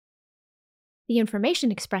The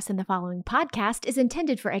information expressed in the following podcast is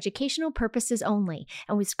intended for educational purposes only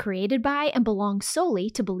and was created by and belongs solely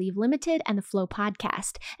to Believe Limited and the Flow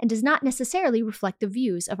podcast and does not necessarily reflect the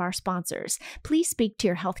views of our sponsors. Please speak to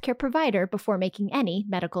your healthcare provider before making any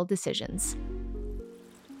medical decisions.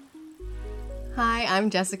 Hi, I'm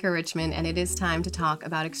Jessica Richmond, and it is time to talk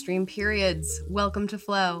about extreme periods. Welcome to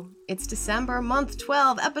Flow. It's December, month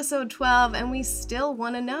 12, episode 12, and we still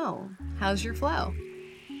want to know, how's your flow?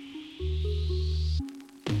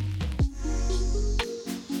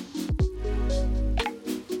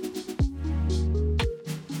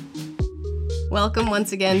 Welcome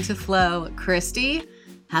once again to Flow. Christy,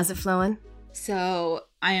 how's it flowing? So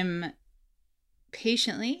I am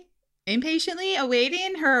impatiently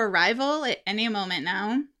awaiting her arrival at any moment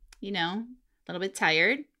now. You know, a little bit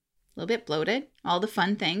tired, a little bit bloated, all the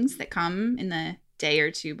fun things that come in the day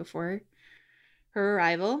or two before her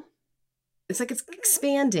arrival. It's like it's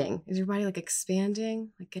expanding. Is your body like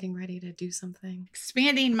expanding, like getting ready to do something?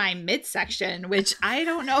 Expanding my midsection, which I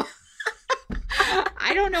don't know.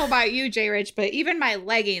 I don't know about you, J. Rich, but even my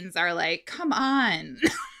leggings are like, come on.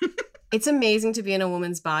 It's amazing to be in a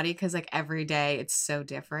woman's body because like every day it's so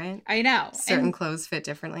different. I know. Certain clothes fit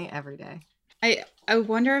differently every day. I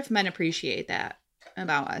wonder if men appreciate that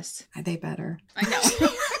about us. Are they better? I know.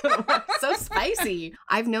 So spicy.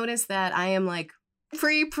 I've noticed that I am like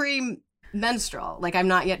pre-menstrual. Like I'm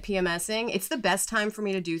not yet PMSing. It's the best time for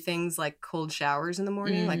me to do things like cold showers in the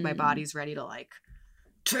morning. Like my body's ready to like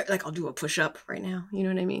I'll do a push-up right now. You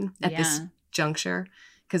know what I mean? At this juncture.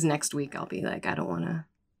 Because next week I'll be like, I don't want to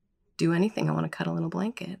do anything. I want to cuddle in a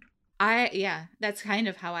blanket. That's kind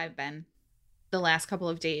of how I've been the last couple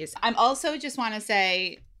of days. I'm also just want to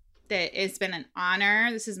say that it's been an honor.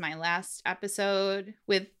 This is my last episode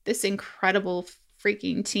with this incredible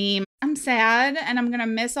freaking team. I'm sad and I'm going to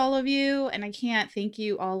miss all of you. And I can't thank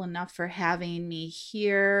you all enough for having me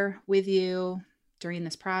here with you during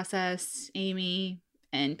this process. Amy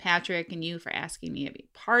and Patrick and you for asking me to be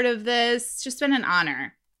part of this. It's just been an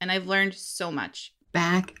honor. And I've learned so much.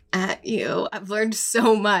 Back at you. I've learned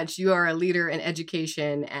so much. You are a leader in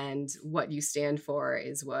education, and what you stand for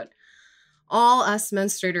is what all us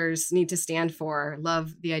menstruators need to stand for.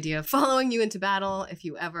 Love the idea of following you into battle if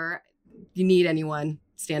you need anyone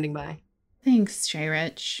standing by. Thanks, J.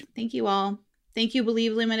 Rich. Thank you all. Thank you,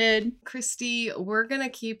 Believe Limited. Christy, we're going to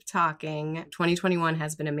keep talking. 2021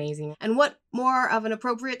 has been amazing. And what more of an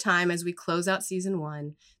appropriate time as we close out season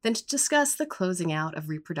 1 than to discuss the closing out of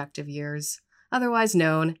reproductive years, otherwise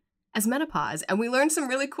known as menopause. And we learned some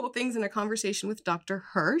really cool things in a conversation with Dr.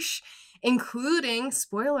 Hirsch, including,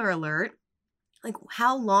 spoiler alert, like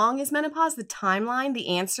how long is menopause? The timeline, the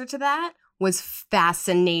answer to that was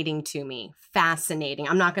fascinating to me. Fascinating.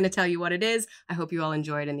 I'm not going to tell you what it is. I hope you all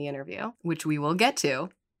enjoyed in the interview, which we will get to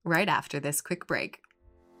right after this quick break.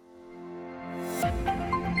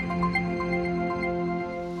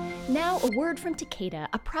 Now, a word from Takeda,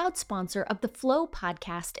 a proud sponsor of the Flow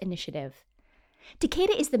podcast initiative.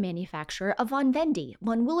 Takeda is the manufacturer of Von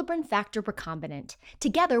Willebrand factor recombinant.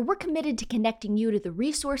 Together, we're committed to connecting you to the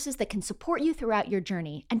resources that can support you throughout your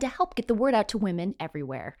journey and to help get the word out to women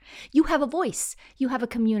everywhere. You have a voice, you have a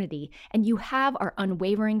community, and you have our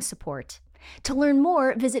unwavering support. To learn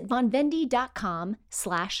more, visit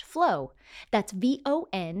vonvendi.com/flow. That's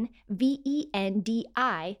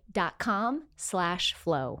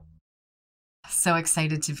VONVENDI.com/flow. So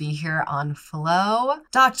excited to be here on Flow.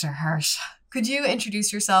 Dr. Hirsch, could you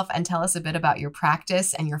introduce yourself and tell us a bit about your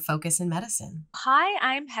practice and your focus in medicine? Hi,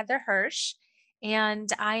 I'm Heather Hirsch,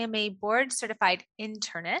 and I am a board-certified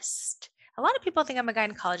internist. A lot of people think I'm a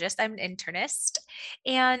gynecologist. I'm an internist,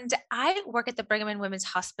 and I work at the Brigham and Women's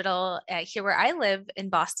Hospital here where I live in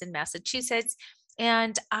Boston, Massachusetts,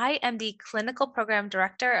 and I am the clinical program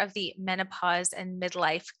director of the Menopause and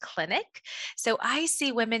Midlife Clinic. So I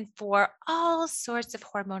see women for all sorts of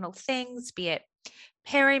hormonal things, be it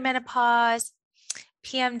perimenopause,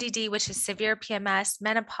 PMDD, which is severe PMS,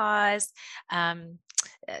 menopause,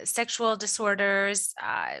 sexual disorders.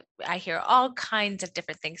 I hear all kinds of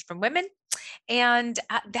different things from women. And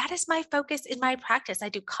that is my focus in my practice. I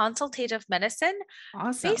do consultative medicine,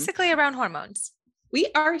 basically around hormones. We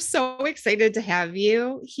are so excited to have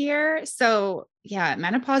you here. So yeah,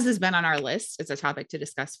 menopause has been on our list. It's a topic to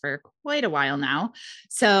discuss for quite a while now.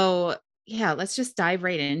 So yeah, let's just dive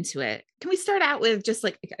right into it. Can we start out with just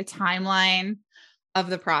like a timeline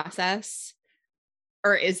of the process?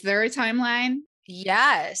 Or is there a timeline?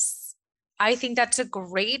 Yes. I think that's a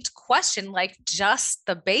great question, like just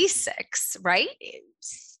the basics, right?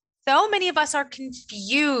 So many of us are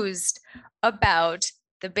confused about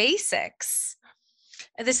the basics.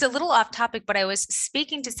 this is a little off topic, but I was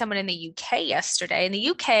speaking to someone in the UK yesterday, and the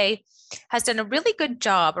UK has done a really good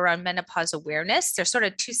job around menopause awareness. They're sort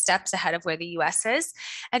of 2 steps ahead of where the US is.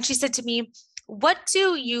 And she said to me, what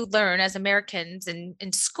do you learn as Americans in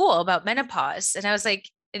school about menopause? And I was like,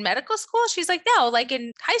 in medical school? She's like, no, like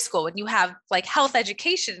in high school when you have like health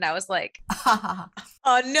education. And I was like,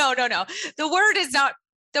 oh, no. The word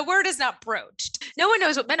is not broached. No one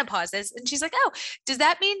knows what menopause is. And she's like, oh, does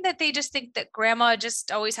that mean that they just think that grandma just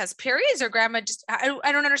always has periods, or grandma just, I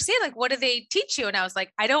don't understand. Like, what do they teach you? And I was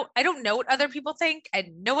like, I don't know what other people think,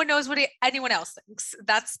 and no one knows what anyone else thinks.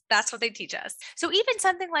 That's what they teach us. So even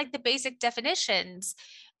something like the basic definitions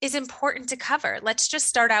is important to cover. Let's just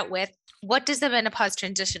start out with, what does the menopause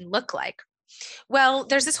transition look like? Well,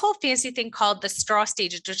 there's this whole fancy thing called the straw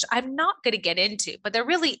stages, which I'm not going to get into, but there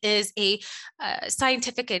really is a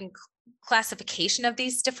scientific and classification of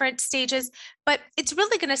these different stages, but it's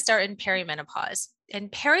really going to start in perimenopause.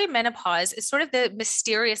 And perimenopause is sort of the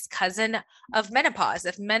mysterious cousin of menopause.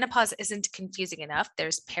 If menopause isn't confusing enough,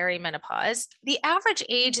 there's perimenopause. The average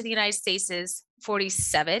age in the United States is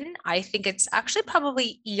 47. I think it's actually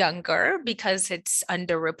probably younger because it's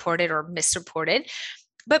underreported or misreported.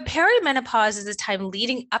 But perimenopause is a time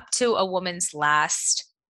leading up to a woman's last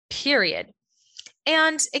period.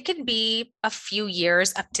 And it can be a few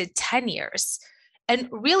years, up to 10 years. And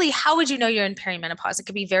really, how would you know you're in perimenopause? It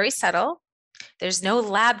could be very subtle. There's no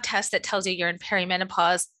lab test that tells you you're in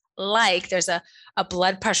perimenopause, like there's a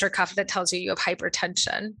blood pressure cuff that tells you have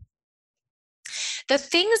hypertension. The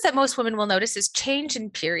things that most women will notice is change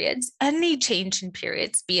in periods, any change in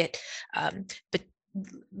periods, be it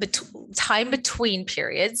time between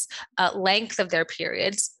periods, length of their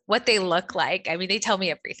periods, what they look like. I mean, they tell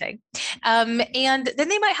me everything. And then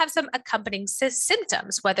they might have some accompanying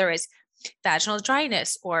symptoms, whether it's vaginal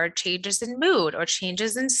dryness or changes in mood or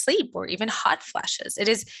changes in sleep or even hot flashes. It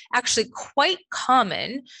is actually quite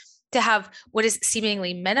common to have what is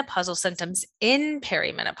seemingly menopausal symptoms in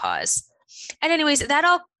perimenopause. And anyways, that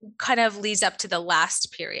all kind of leads up to the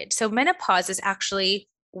last period. So menopause is actually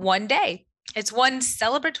one day. It's one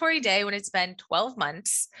celebratory day when it's been 12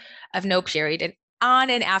 months of no period. And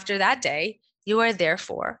on and after that day, you are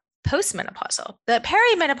therefore postmenopausal. The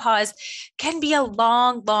perimenopause can be a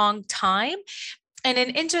long, long time and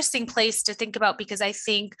an interesting place to think about, because I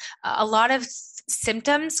think a lot of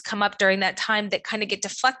symptoms come up during that time that kind of get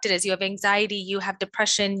deflected as you have anxiety, you have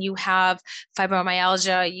depression, you have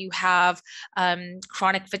fibromyalgia, you have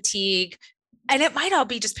chronic fatigue. And it might all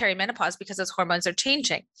be just perimenopause because those hormones are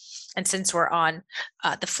changing. And since we're on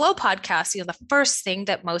the Flow podcast, the first thing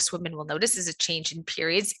that most women will notice is a change in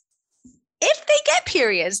periods, if they get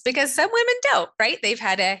periods, because some women don't, right? They've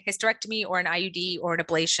had a hysterectomy or an IUD or an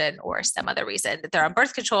ablation or some other reason that they're on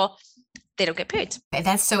birth control, they don't get periods.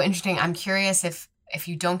 That's so interesting. I'm curious if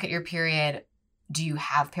you don't get your period, do you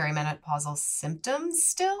have perimenopausal symptoms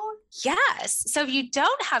still? Yes. So if you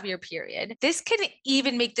don't have your period, this can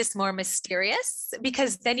even make this more mysterious,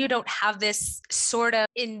 because then you don't have this sort of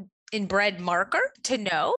inbred marker to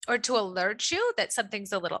know or to alert you that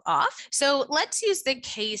something's a little off. So let's use the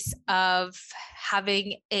case of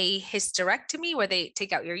having a hysterectomy where they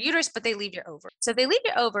take out your uterus, but they leave your ovaries. So they leave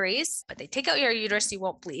your ovaries, but they take out your uterus, you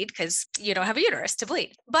won't bleed because you don't have a uterus to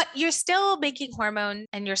bleed. But you're still making hormone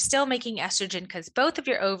and you're still making estrogen because both of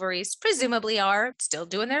your ovaries presumably are still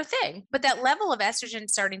doing their thing. But that level of estrogen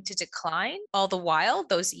starting to decline all the while,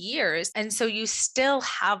 those years. And so you still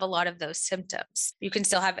have a lot of those symptoms. You can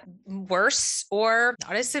still have worse or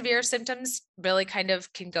not as severe symptoms, really kind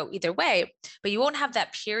of can go either way, but you won't have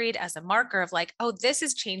that period as a marker of like, oh, this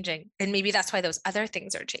is changing. And maybe that's why those other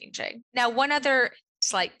things are changing. Now, one other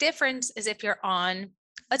slight difference is if you're on,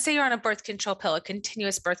 let's say you're on a birth control pill, a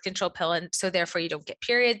continuous birth control pill, and so therefore you don't get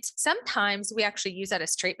periods. Sometimes we actually use that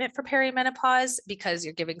as treatment for perimenopause because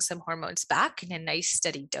you're giving some hormones back in a nice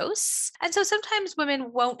steady dose. And so sometimes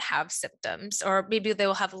women won't have symptoms, or maybe they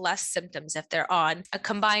will have less symptoms if they're on a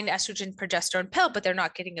combined estrogen progesterone pill, but they're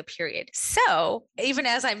not getting a period. So even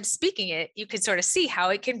as I'm speaking it, you can sort of see how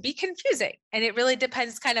it can be confusing. And it really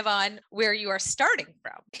depends kind of on where you are starting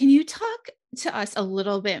from. Can you talk to us a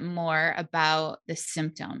little bit more about the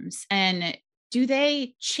symptoms, and do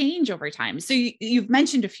they change over time? So you've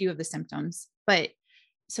mentioned a few of the symptoms, but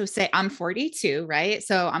so say I'm 42, right?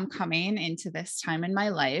 So I'm coming into this time in my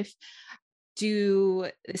life. Do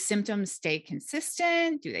the symptoms stay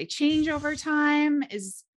consistent? Do they change over time?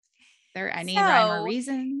 Is there any rhyme or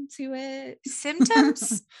reason to it?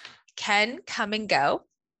 Symptoms can come and go.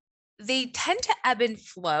 They tend to ebb and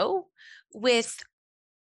flow with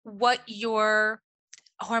what your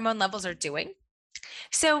hormone levels are doing.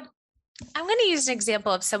 So I'm going to use an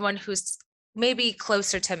example of someone who's maybe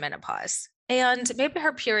closer to menopause. And maybe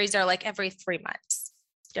her periods are like every 3 months.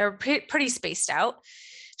 They're pretty spaced out.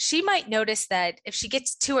 She might notice that if she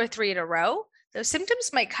gets 2 or 3 in a row, those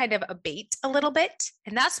symptoms might kind of abate a little bit.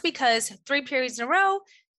 And that's because 3 periods in a row,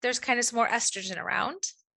 there's kind of some more estrogen around.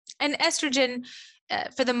 And estrogen,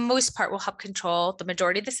 for the most part, will help control the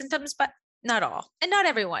majority of the symptoms, but not all, and not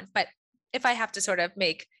everyone. But if I have to sort of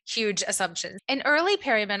make huge assumptions. In early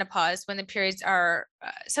perimenopause, when the periods are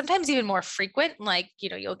sometimes even more frequent, like,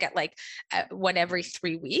 you'll get like one every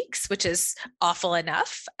 3 weeks, which is awful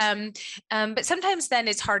enough. But sometimes then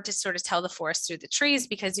it's hard to sort of tell the forest through the trees,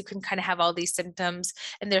 because you can kind of have all these symptoms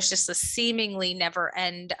and there's just a seemingly never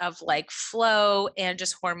end of like flow and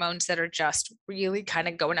just hormones that are just really kind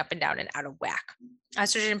of going up and down and out of whack.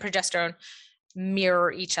 Estrogen and progesterone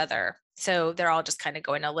mirror each other. So they're all just kind of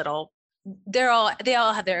going a little, they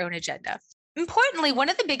all have their own agenda. Importantly, one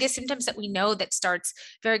of the biggest symptoms that we know that starts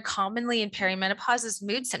very commonly in perimenopause is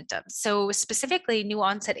mood symptoms. So specifically new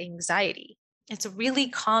onset anxiety. It's really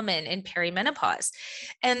common in perimenopause.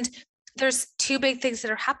 And there's two big things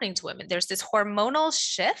that are happening to women. There's this hormonal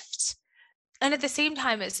shift. And at the same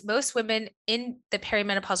time, as most women in the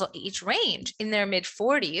perimenopausal age range in their mid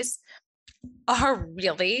 40s are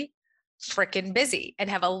really freaking busy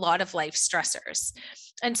and have a lot of life stressors.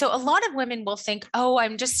 And so a lot of women will think, oh,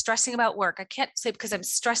 I'm just stressing about work. I can't sleep because I'm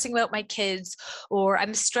stressing about my kids, or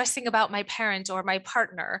I'm stressing about my parent or my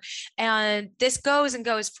partner. And this goes and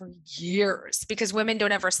goes for years because women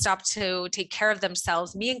don't ever stop to take care of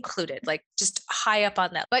themselves, me included, like just high up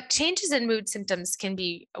on that. But changes in mood symptoms can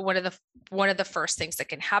be one of the first things that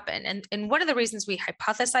can happen. And one of the reasons we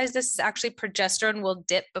hypothesize this is actually progesterone will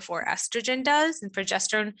dip before estrogen does. And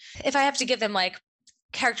progesterone, if I have to give them like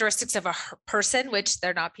characteristics of a person, which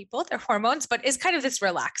they're not people, they're hormones, but is kind of this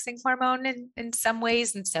relaxing hormone in some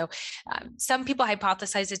ways. And so some people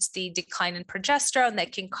hypothesize it's the decline in progesterone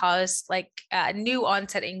that can cause like new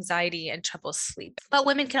onset anxiety and trouble sleep. But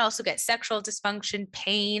women can also get sexual dysfunction,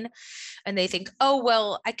 pain, and they think, oh,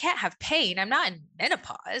 well, I can't have pain. I'm not in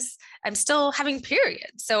menopause. I'm still having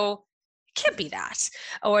periods. So can't be that.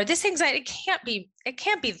 Or this anxiety it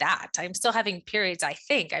can't be that. I'm still having periods, I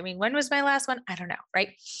think. I mean, when was my last one? I don't know,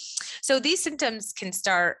 right? So these symptoms can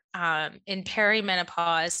start in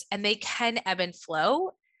perimenopause, and they can ebb and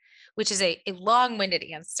flow, which is a long-winded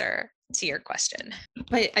answer to your question.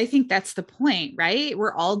 But I think that's the point, right?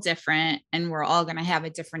 We're all different, and we're all going to have a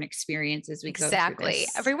different experience as we go through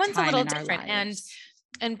this. Everyone's a little different. And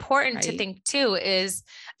important to think too is,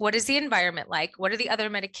 what is the environment like? What are the other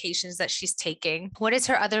medications that she's taking? What is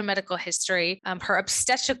her other medical history? Her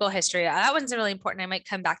obstetrical history? That one's really important. I might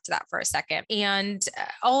come back to that for a second. And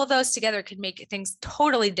all of those together can make things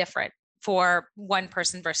totally different for one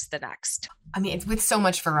person versus the next. I mean, it's with so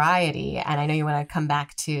much variety, and I know you want to come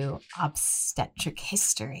back to obstetric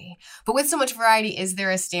history, but with so much variety, is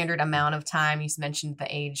there a standard amount of time? You mentioned the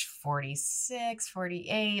age 46,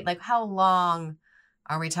 48, like how long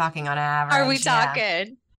are we talking on average? Are we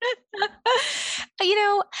talking?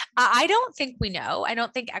 I don't think we know. I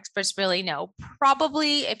don't think experts really know.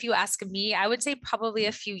 Probably, if you ask me, I would say probably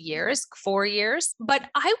a few years, 4 years. But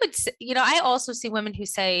I would say, I also see women who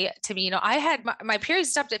say to me, I had my period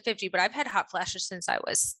stopped at 50, but I've had hot flashes since I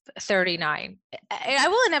was 39. And I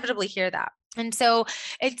will inevitably hear that. And so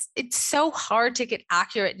it's so hard to get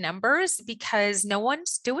accurate numbers because no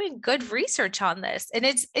one's doing good research on this. And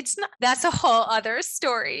it's not, that's a whole other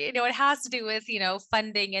story. It has to do with,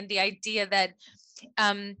 funding and the idea that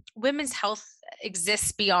women's health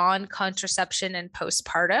exists beyond contraception and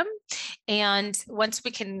postpartum. And once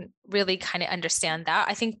we can really kind of understand that,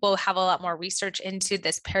 I think we'll have a lot more research into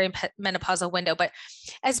this perimenopausal window. But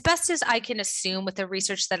as best as I can assume with the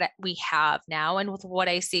research that we have now and with what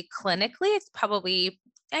I see clinically, it's probably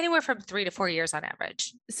anywhere from 3 to 4 years on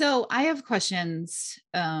average. So I have questions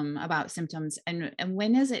about symptoms and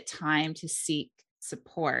when is it time to seek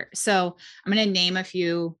support? So I'm going to name a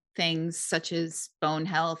few things such as bone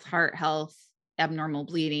health, heart health, abnormal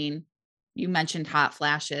bleeding. You mentioned hot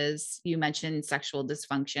flashes. You mentioned sexual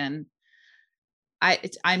dysfunction.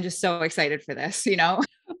 I'm just so excited for this,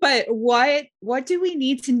 but what do we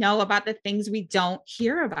need to know about the things we don't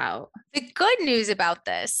hear about? The good news about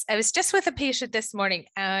this, I was just with a patient this morning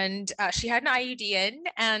and she had an IUD in.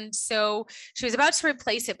 And so she was about to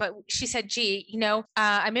replace it, but she said, gee,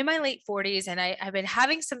 I'm in my late 40s and I've been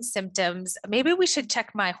having some symptoms. Maybe we should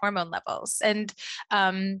check my hormone levels. And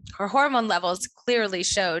her hormone levels clearly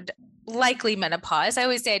showed likely menopause. I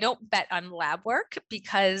always say I don't bet on lab work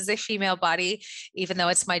because the female body, even though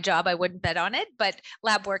it's my job, I wouldn't bet on it, but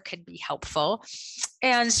lab work could be helpful.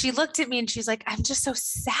 And she looked at me and she's like, I'm just so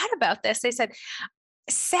sad about this. I said,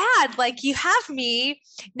 sad. Like, you have me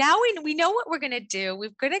now. We know what we're going to do.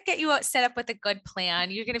 We're going to get you set up with a good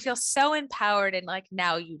plan. You're going to feel so empowered, and like,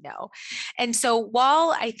 now you know. And so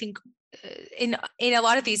while I think in a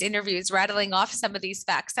lot of these interviews, rattling off some of these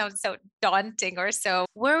facts sounds so daunting or so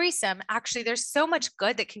worrisome, actually there's so much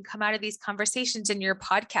good that can come out of these conversations in your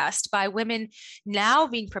podcast by women now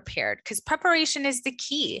being prepared, because preparation is the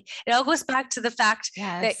key. It all goes back to the fact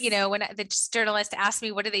that, when the journalist asked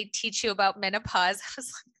me, what do they teach you about menopause, I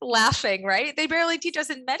was like, laughing, right? They barely teach us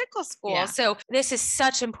in medical school. Yeah. So this is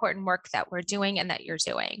such important work that we're doing and that you're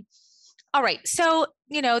doing. All right. So,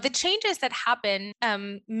 the changes that happen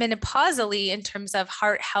menopausally in terms of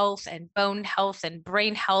heart health and bone health and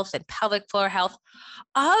brain health and pelvic floor health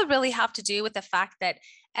all really have to do with the fact that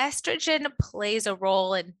estrogen plays a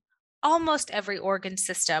role in almost every organ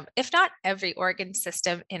system, if not every organ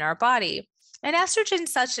system in our body. And estrogen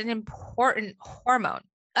is such an important hormone.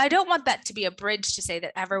 I don't want that to be a bridge to say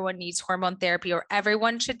that everyone needs hormone therapy or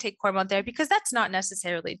everyone should take hormone therapy, because that's not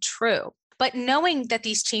necessarily true. But knowing that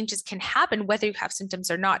these changes can happen, whether you have symptoms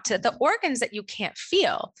or not, to the organs that you can't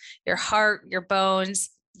feel, your heart, your bones,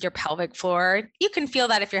 your pelvic floor, you can feel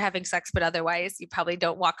that if you're having sex, but otherwise you probably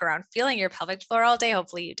don't walk around feeling your pelvic floor all day.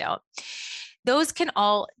 Hopefully you don't. Those can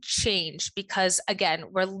all change because, again,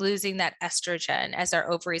 we're losing that estrogen as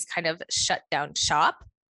our ovaries kind of shut down shop.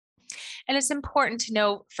 And it's important to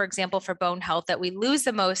know, for example, for bone health, that we lose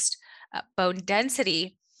the most bone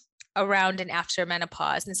density around and after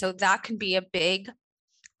menopause. And so that can be a big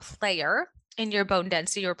player in your bone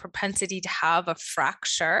density or propensity to have a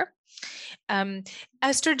fracture.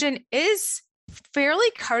 Estrogen is fairly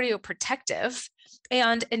cardioprotective.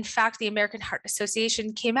 And in fact, the American Heart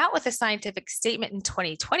Association came out with a scientific statement in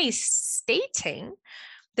 2020 stating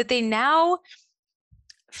that they now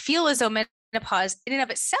feel as though menopause in and of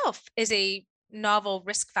itself is a novel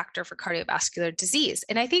risk factor for cardiovascular disease.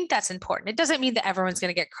 And I think that's important. It doesn't mean that everyone's going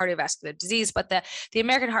to get cardiovascular disease, but the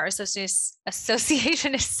American Heart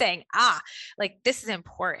Association is saying, like, this is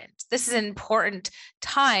important. This is an important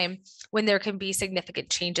time when there can be significant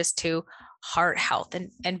changes to heart health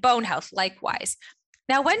and bone health likewise.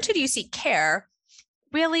 Now, when should you seek care?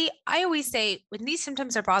 Really, I always say when these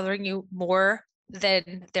symptoms are bothering you more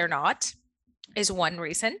than they're not is one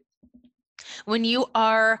reason. When you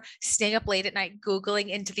are staying up late at night Googling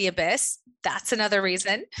into the abyss, that's another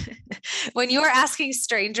reason. When you are asking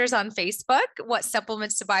strangers on Facebook what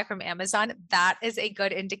supplements to buy from Amazon, that is a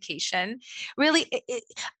good indication. Really,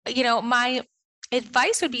 my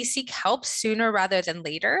advice would be seek help sooner rather than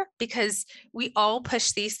later, because we all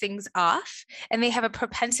push these things off and they have a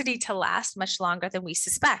propensity to last much longer than we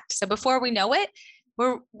suspect. So before we know it,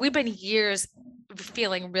 we've been years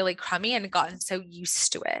feeling really crummy and gotten so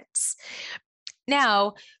used to it.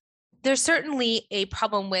 Now, there's certainly a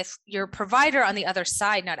problem with your provider on the other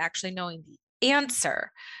side not actually knowing the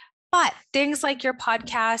answer. But things like your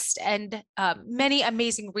podcast and many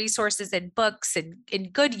amazing resources and books and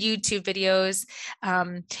good YouTube videos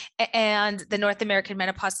and the North American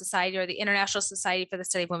Menopause Society or the International Society for the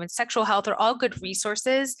Study of Women's Sexual Health are all good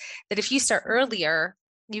resources that if you start earlier,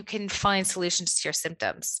 you can find solutions to your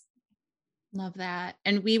symptoms. Love that.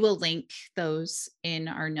 And we will link those in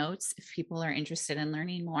our notes if people are interested in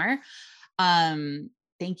learning more.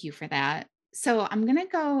 Thank you for that. So I'm going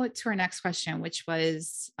to go to our next question, which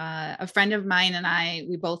was a friend of mine and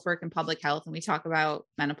we both work in public health and we talk about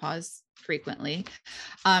menopause frequently.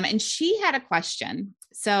 And she had a question.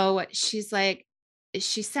 So she said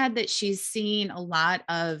that she's seen a lot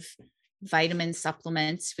of vitamin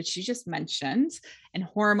supplements, which you just mentioned, and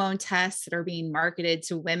hormone tests that are being marketed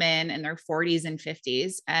to women in their 40s and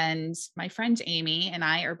 50s. And my friend Amy and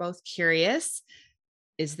I are both curious,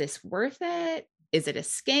 is this worth it? Is it a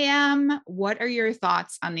scam? What are your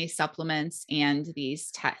thoughts on these supplements and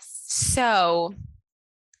these tests? So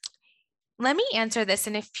let me answer this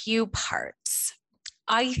in a few parts.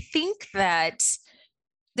 I think that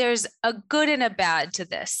there's a good and a bad to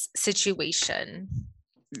this situation.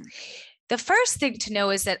 The first thing to know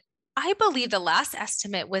is that I believe the last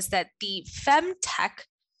estimate was that the femtech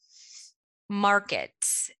market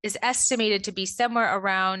is estimated to be somewhere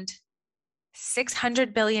around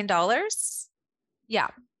 $600 billion. Yeah,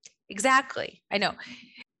 exactly. I know.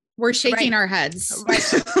 We're shaking our heads.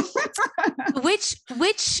 Right.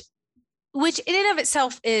 which in and of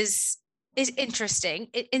itself is interesting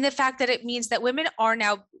in the fact that it means that women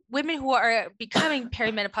who are becoming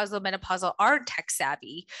perimenopausal, menopausal are tech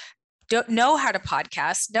savvy, don't know how to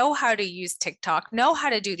podcast, know how to use TikTok, know how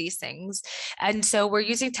to do these things. And so we're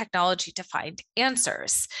using technology to find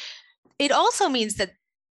answers. It also means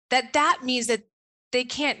that means that they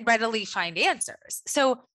can't readily find answers.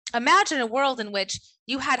 So imagine a world in which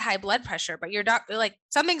you had high blood pressure, but your doctor, like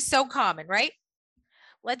something so common, right?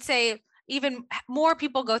 Let's say even more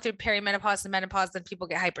people go through perimenopause and menopause than people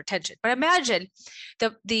get hypertension. But imagine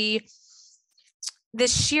the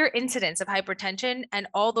sheer incidence of hypertension and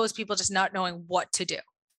all those people just not knowing what to do.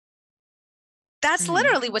 That's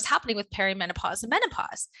literally what's happening with perimenopause and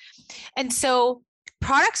menopause. And so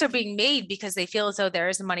products are being made because they feel as though there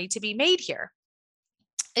is money to be made here.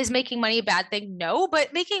 Is making money a bad thing? No,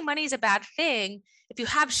 but making money is a bad thing if you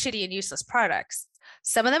have shitty and useless products.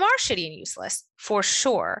 Some of them are shitty and useless for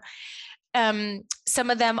sure. Some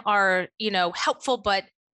of them are, helpful, but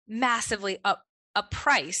massively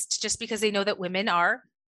up-priced just because they know that women are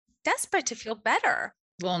desperate to feel better.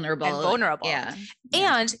 Vulnerable. Yeah.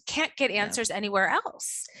 And can't get answers anywhere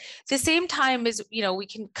else. The same time as, we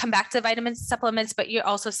can come back to the vitamins and supplements, but you're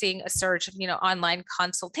also seeing a surge of, online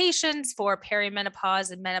consultations for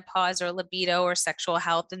perimenopause and menopause or libido or sexual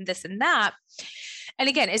health and this and that. And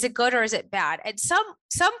again, is it good or is it bad? At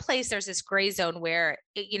some place there's this gray zone where,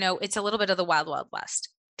 it's a little bit of the wild, wild west.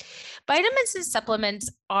 Vitamins and supplements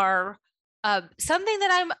are something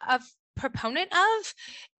that I'm a proponent of.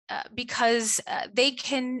 Because they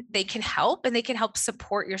can help, and they can help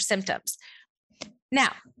support your symptoms.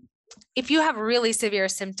 Now, if you have really severe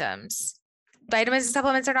symptoms, vitamins and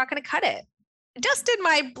supplements are not going to cut it. Just in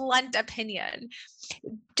my blunt opinion,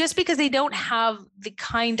 just because they don't have the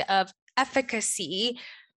kind of efficacy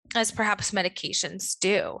as perhaps medications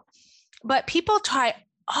do. But people try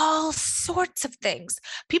all sorts of things.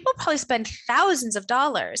 People probably spend thousands of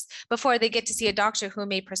dollars before they get to see a doctor who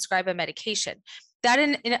may prescribe a medication. That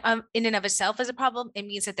in and of itself is a problem. It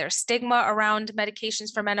means that there's stigma around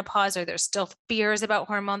medications for menopause, or there's still fears about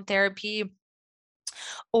hormone therapy,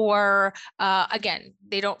 or again,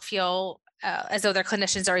 they don't feel as though their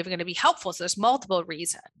clinicians are even going to be helpful. So there's multiple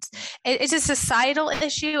reasons. It's a societal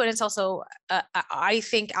issue, and it's also, I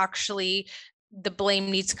think, actually, the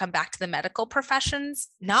blame needs to come back to the medical professions,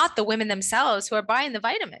 not the women themselves who are buying the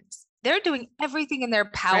vitamins. They're doing everything in their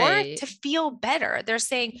power to feel better. They're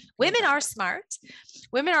saying women are smart.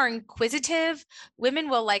 Women are inquisitive. Women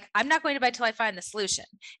will I'm not going to bed till I find the solution.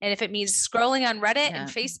 And if it means scrolling on Reddit and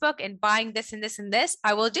Facebook and buying this and this and this,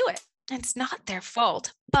 I will do it. And it's not their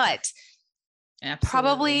fault, but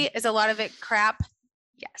probably is a lot of it crap.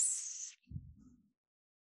 Yes.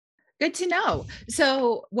 Good to know.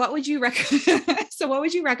 So what would you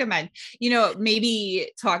recommend?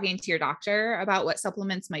 Maybe talking to your doctor about what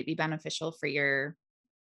supplements might be beneficial for your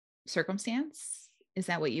circumstance. Is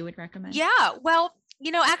that what you would recommend? Yeah. Well,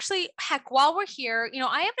 actually, heck, while we're here,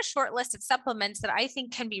 I have a short list of supplements that I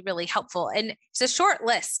think can be really helpful. And it's a short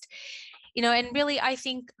list. And really, I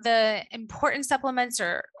think the important supplements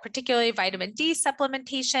are particularly vitamin D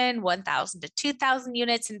supplementation, 1,000 to 2,000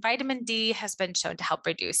 units. And vitamin D has been shown to help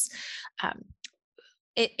reduce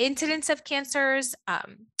incidence of cancers,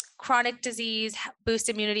 chronic disease, boost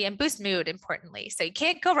immunity, and boost mood, importantly. So you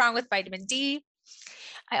can't go wrong with vitamin D.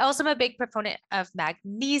 I also am a big proponent of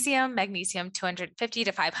magnesium 250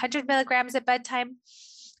 to 500 milligrams at bedtime.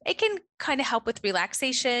 It can kind of help with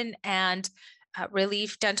relaxation and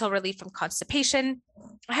dental relief from constipation.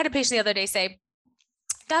 I had a patient the other day say,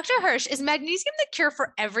 Dr. Hirsch, is magnesium the cure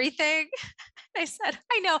for everything? I said,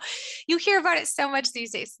 I know you hear about it so much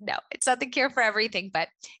these days. No, it's not the cure for everything, but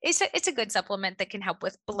it's a good supplement that can help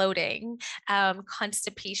with bloating,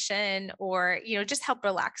 constipation, or, just help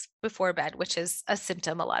relax before bed, which is a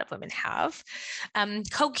symptom a lot of women have.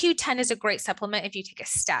 CoQ10 is a great supplement if you take a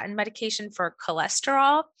statin medication for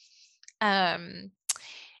cholesterol.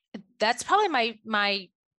 That's probably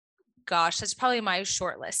that's probably my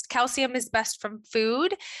short list. Calcium is best from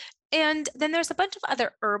food. And then there's a bunch of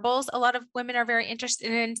other herbals. A lot of women are very interested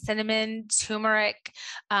in cinnamon, turmeric.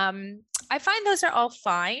 I find those are all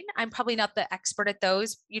fine. I'm probably not the expert at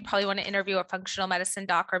those. You'd probably want to interview a functional medicine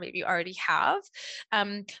doc, or maybe you already have.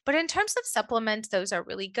 But in terms of supplements, those are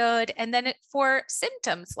really good. And then for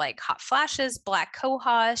symptoms like hot flashes, black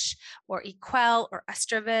cohosh, or Equel, or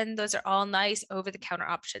Estroven, those are all nice over-the-counter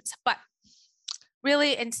options. But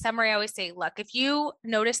really, in summary, I always say, look, if you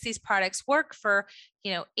notice these products work for,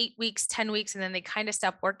 8 weeks, 10 weeks, and then they kind of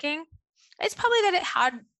stop working, it's probably that it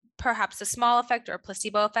had perhaps a small effect or a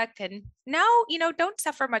placebo effect. And now, don't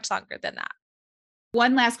suffer much longer than that.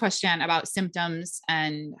 One last question about symptoms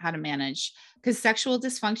and how to manage, because sexual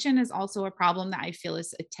dysfunction is also a problem that I feel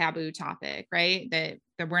is a taboo topic, right? That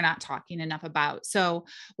we're not talking enough about. So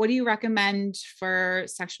what do you recommend for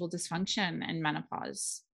sexual dysfunction and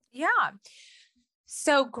menopause? Yeah.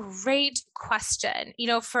 So great question.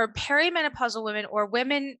 For perimenopausal women or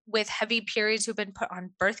women with heavy periods who've been put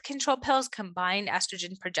on birth control pills, combined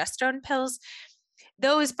estrogen progesterone pills,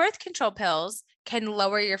 Those birth control pills can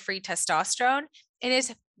lower your free testosterone. It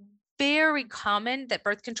is very common that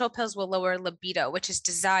birth control pills will lower libido, which is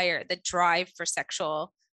desire, the drive for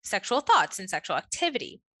sexual thoughts and sexual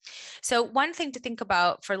activity. So one thing to think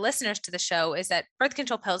about for listeners to the show is that birth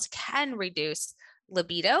control pills can reduce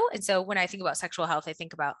libido. And so when I think about sexual health, I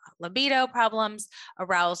think about libido problems,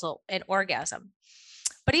 arousal, and orgasm.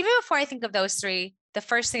 But even before I think of those three, the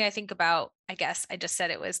first thing I think about, I guess I just said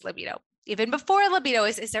it was libido. Even before libido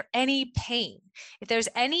is there any pain? If there's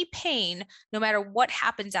any pain, no matter what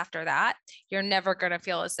happens after that, you're never going to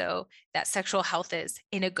feel as though that sexual health is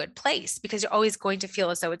in a good place, because you're always going to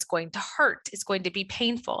feel as though it's going to hurt. It's going to be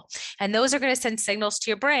painful. And those are going to send signals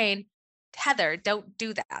to your brain, Heather, don't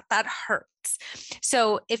do that. That hurts.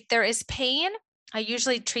 So if there is pain, I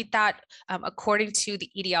usually treat that according to the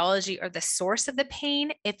etiology or the source of the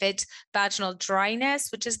pain. If it's vaginal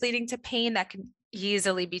dryness, which is leading to pain, that can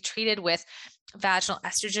easily be treated with vaginal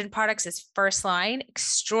estrogen products as first line,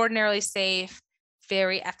 extraordinarily safe,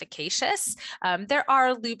 very efficacious. There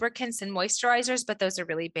are lubricants and moisturizers, but those are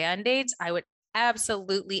really Band-Aids. I would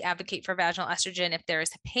absolutely advocate for vaginal estrogen if there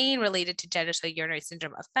is pain related to genital urinary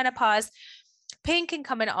syndrome of menopause. Pain can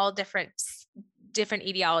come in all different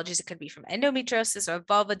etiologies. It could be from endometriosis or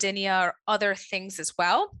vulvodynia or other things as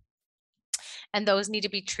well. And those need to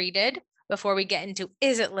be treated before we get into,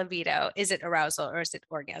 is it libido, is it arousal, or is it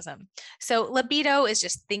orgasm? So libido is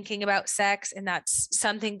just thinking about sex, and that's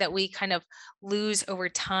something that we kind of lose over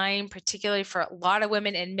time, particularly for a lot of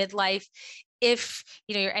women in midlife. If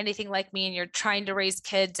you're anything like me and you're trying to raise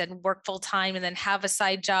kids and work full time and then have a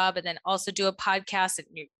side job and then also do a podcast and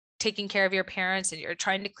you're taking care of your parents and you're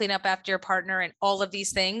trying to clean up after your partner and all of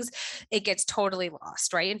these things, it gets totally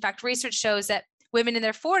lost, right? In fact, research shows that women in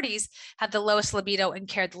their 40s have the lowest libido and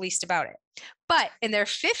care the least about it. But in their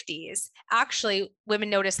 50s, actually, women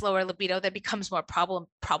notice lower libido that becomes more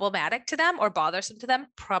problematic to them or bothersome to them,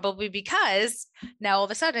 probably because now all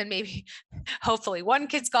of a sudden, maybe hopefully one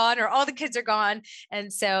kid's gone or all the kids are gone.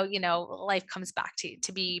 And so, life comes back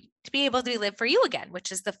to be able to live for you again,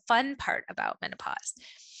 which is the fun part about menopause.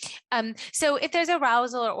 So if there's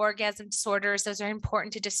arousal or orgasm disorders, those are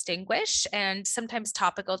important to distinguish. And sometimes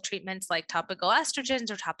topical treatments like topical estrogens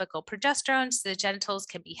or topical progesterones to the genitals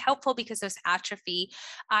can be helpful because those atrophy,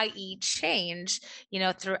 i.e. change,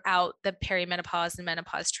 throughout the perimenopause and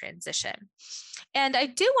menopause transition. And I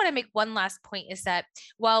do want to make one last point, is that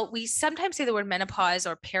while we sometimes say the word menopause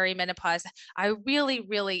or perimenopause, I really,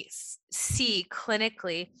 really see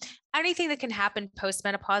clinically anything that can happen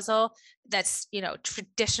postmenopausal that's,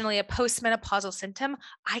 traditionally a postmenopausal symptom,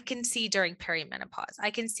 I can see during perimenopause.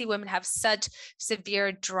 I can see women have such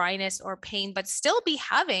severe dryness or pain, but still be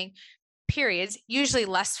having periods, usually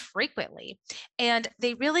less frequently. And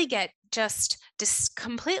they really get just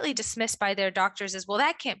completely dismissed by their doctors as, well,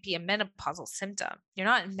 that can't be a menopausal symptom. You're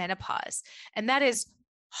not in menopause. And that is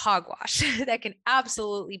hogwash. That can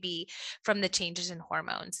absolutely be from the changes in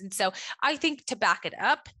hormones. And so I think to back it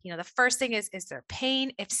up, the first thing is there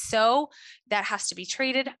pain? If so, that has to be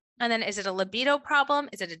treated. And then is it a libido problem?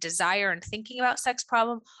 Is it a desire and thinking about sex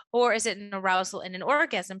problem? Or is it an arousal and an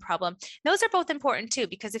orgasm problem? Those are both important too,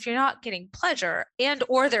 because if you're not getting pleasure and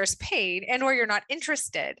or there's pain and or you're not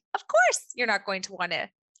interested, of course, you're not going to want to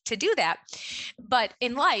do that. But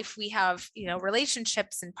in life, we have,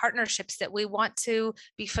 relationships and partnerships that we want to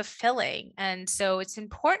be fulfilling. And so it's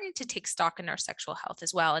important to take stock in our sexual health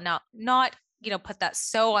as well, and not put that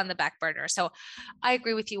so on the back burner. So I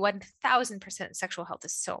agree with you 1000%. Sexual health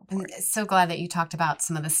is so important. I'm so glad that you talked about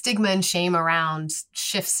some of the stigma and shame around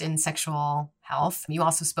shifts in sexual health. You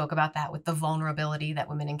also spoke about that with the vulnerability that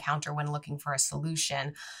women encounter when looking for a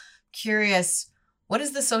solution. Curious, what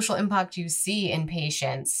is the social impact you see in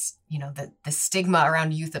patients, the stigma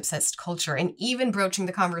around youth-obsessed culture, and even broaching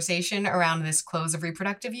the conversation around this close of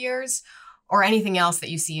reproductive years, or anything else that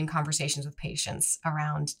you see in conversations with patients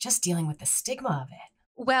around just dealing with the stigma of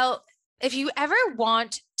it? Well, if you ever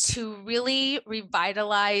want to really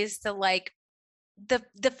revitalize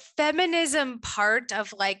the feminism part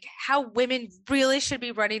of how women really should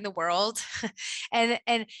be running the world and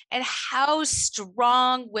how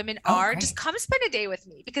strong women are, just come spend a day with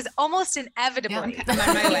me, because almost inevitably, I'm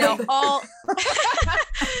on my way.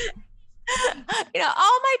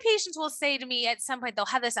 all my patients will say to me at some point, they'll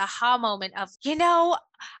have this aha moment of,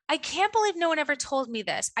 I can't believe no one ever told me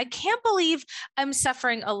this. I can't believe I'm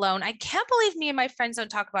suffering alone. I can't believe me and my friends don't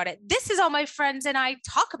talk about it. This is all my friends and I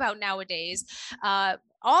talk about nowadays.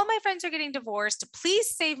 All my friends are getting divorced.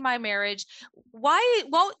 Please save my marriage. Why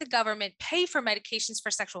won't the government pay for medications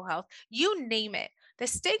for sexual health? You name it. The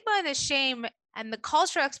stigma and the shame and the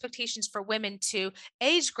cultural expectations for women to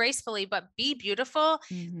age gracefully but be beautiful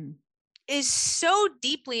is so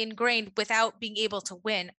deeply ingrained without being able to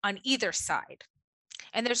win on either side.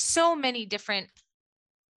 And there's so many different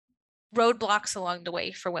roadblocks along the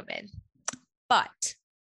way for women. But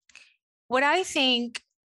what I think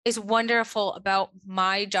is wonderful about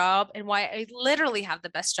my job and why I literally have the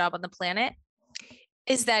best job on the planet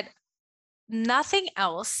is that nothing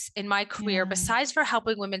else in my career, besides for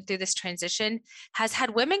helping women through this transition, has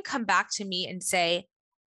had women come back to me and say,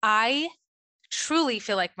 I truly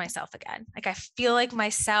feel like myself again. Like I feel like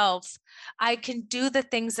myself. I can do the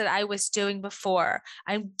things that I was doing before.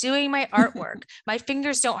 I'm doing my artwork. My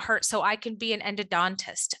fingers don't hurt, so I can be an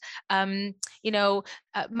endodontist.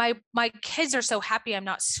 My kids are so happy I'm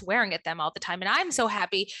not swearing at them all the time, and I'm so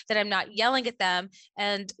happy that I'm not yelling at them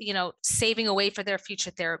and saving away for their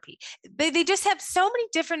future therapy. They just have so many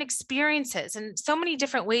different experiences and so many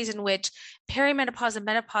different ways in which perimenopause and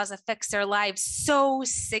menopause affects their lives so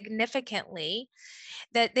significantly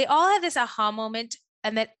that they all have this aha moment.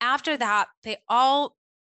 And then after that, they all,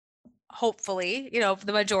 hopefully,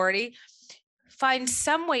 the majority, find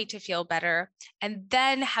some way to feel better and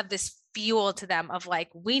then have this fuel to them of like,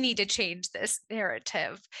 we need to change this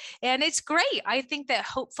narrative. And it's great. I think that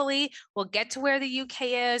hopefully we'll get to where the UK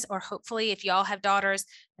is, or hopefully if y'all have daughters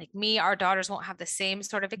like me, our daughters won't have the same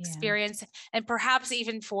sort of experience. And perhaps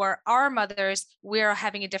even for our mothers, we're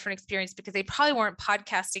having a different experience because they probably weren't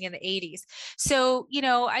podcasting in the 80s. So,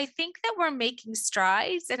 I think that we're making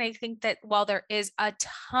strides. And I think that while there is a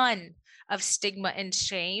ton of stigma and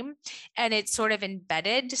shame, and it's sort of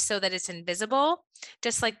embedded so that it's invisible,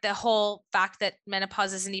 just like the whole fact that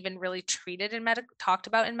menopause isn't even really treated in talked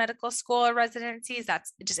about in medical school or residencies.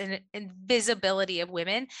 That's just an invisibility of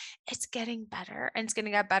women. It's getting better, and it's going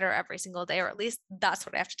to get better every single day, or at least that's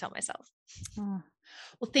what I have to tell myself. Oh.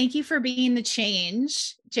 Well, thank you for being the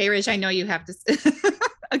change. J. Rich, I know you have to.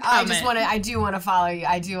 I do want to follow you.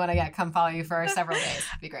 I do want to come follow you for several days.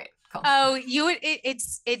 It'd be great. Cool. Oh,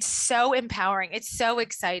 it's so empowering. It's so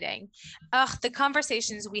exciting. The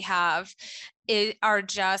conversations we have are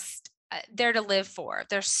just there to live for.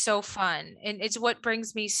 They're so fun. And it's what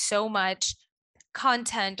brings me so much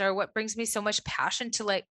content, or what brings me so much passion to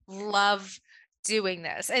like love doing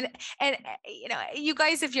this. And you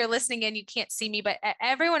guys, if you're listening and you can't see me, but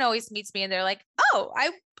everyone always meets me and they're like, oh, I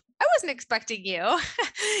wasn't expecting you,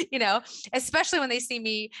 especially when they see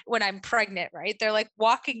me when I'm pregnant, right? They're like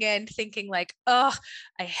walking in thinking like, oh,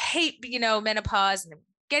 I hate, menopause and I'm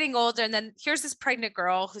getting older. And then here's this pregnant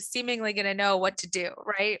girl who's seemingly going to know what to do,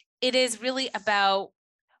 right? It is really about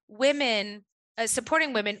women,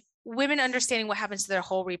 supporting women understanding what happens to their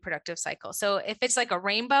whole reproductive cycle. So if it's like a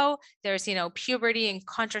rainbow, there's, puberty and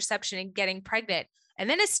contraception and getting pregnant. And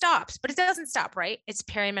then it stops, but it doesn't stop, right? It's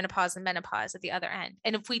perimenopause and menopause at the other end.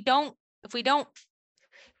 And if we don't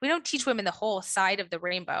teach women the whole side of the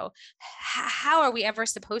rainbow, how are we ever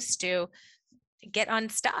supposed to get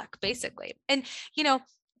unstuck, basically? And,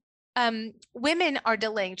 women are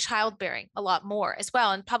delaying childbearing a lot more as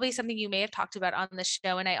well. And probably something you may have talked about on the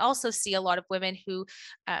show. And I also see a lot of women who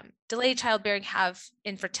delay childbearing, have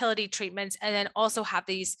infertility treatments, and then also have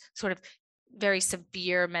these sort of very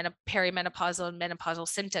severe perimenopausal and menopausal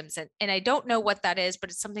symptoms. And I don't know what that is, but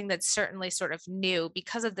it's something that's certainly sort of new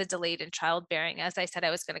because of the delayed in childbearing. As I said,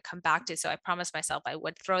 I was going to come back to, so I promised myself I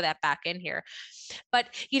would throw that back in here. But,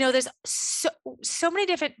 there's so many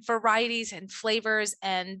different varieties and flavors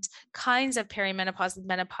and kinds of perimenopause and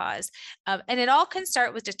menopause. And it all can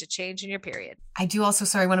start with just a change in your period. I do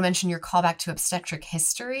also, I want to mention your callback to obstetric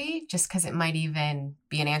history, just because it might even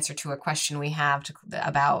be an answer to a question we have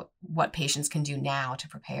about what patients can do now to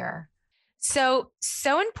prepare. So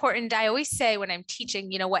important. I always say when I'm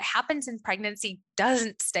teaching, what happens in pregnancy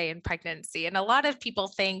doesn't stay in pregnancy. And a lot of people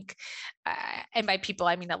think, and by people,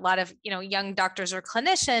 I mean a lot of, young doctors or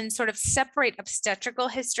clinicians sort of separate obstetrical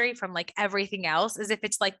history from like everything else, as if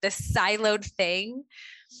it's like this siloed thing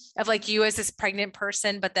of like you as this pregnant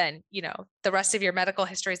person, but then, the rest of your medical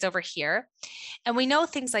history is over here. And we know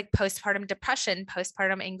things like postpartum depression,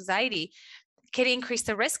 postpartum anxiety can increase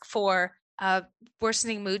the risk for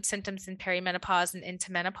worsening mood symptoms in perimenopause and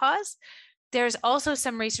into menopause. There's also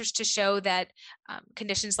some research to show that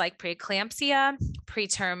conditions like preeclampsia,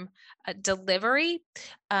 preterm delivery,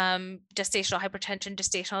 gestational hypertension,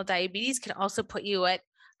 gestational diabetes can also put you at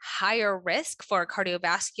higher risk for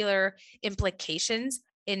cardiovascular implications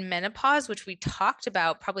in menopause, which we talked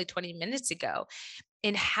about probably 20 minutes ago,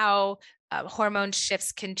 in how hormone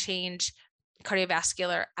shifts can change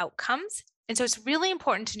cardiovascular outcomes. And so it's really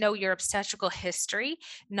important to know your obstetrical history,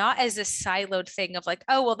 not as a siloed thing of like,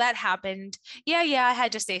 oh, well, that happened. Yeah, I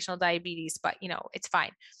had gestational diabetes, but it's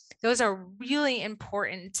fine. Those are really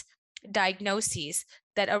important diagnoses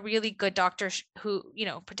that a really good doctor who,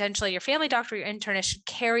 potentially your family doctor, your internist should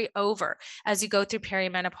carry over as you go through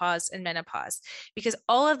perimenopause and menopause, because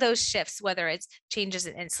all of those shifts, whether it's changes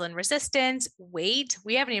in insulin resistance, weight,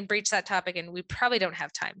 we haven't even breached that topic and we probably don't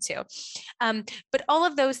have time to, but all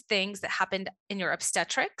of those things that happened in your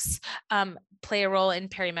obstetrics play a role in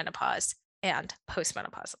perimenopause and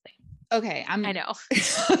postmenopausally. Okay. I know.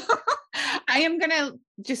 I am going to,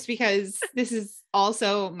 just because this is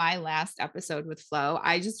also my last episode with Flo,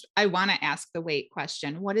 I want to ask the weight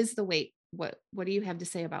question. What is the weight? What do you have to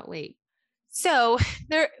say about weight? So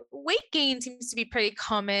weight gain seems to be pretty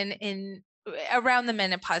common around the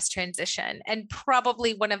menopause transition, and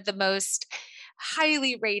probably one of the most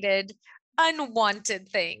highly rated unwanted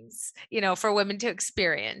things, for women to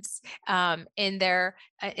experience in their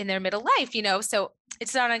middle life, so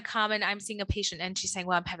it's not uncommon. I'm seeing a patient and she's saying,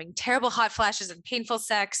 well, I'm having terrible hot flashes and painful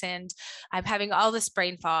sex, and I'm having all this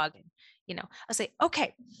brain fog. And, I'll say,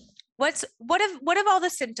 okay, what of all the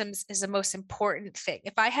symptoms is the most important thing?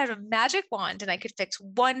 If I had a magic wand and I could fix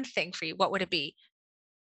one thing for you, what would it be?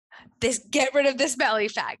 Get rid of this belly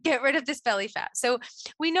fat, So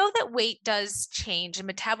we know that weight does change and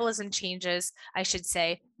metabolism changes, I should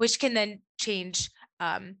say, which can then change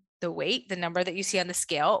the weight, the number that you see on the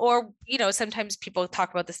scale, or, sometimes people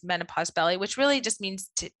talk about this menopause belly, which really just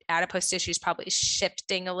means adipose tissue is probably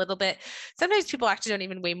shifting a little bit. Sometimes people actually don't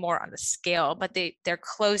even weigh more on the scale, but their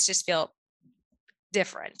clothes just feel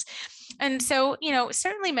different. And so,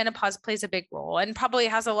 certainly menopause plays a big role and probably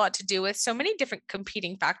has a lot to do with so many different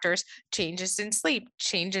competing factors, changes in sleep,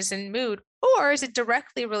 changes in mood, or is it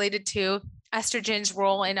directly related to estrogen's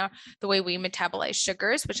role in the way we metabolize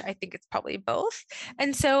sugars, which I think it's probably both.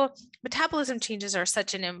 And so metabolism changes are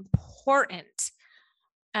such an important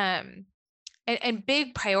and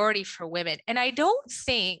big priority for women. And I don't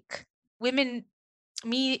think women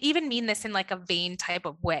mean this in like a vain type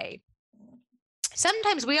of way.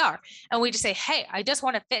 Sometimes we are, and we just say, hey, I just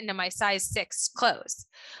want to fit into my size 6 clothes.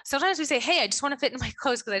 Sometimes we say, hey, I just want to fit in my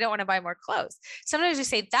clothes because I don't want to buy more clothes. Sometimes we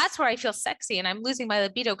say, that's where I feel sexy and I'm losing my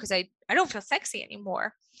libido because I don't feel sexy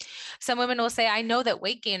anymore. Some women will say, I know that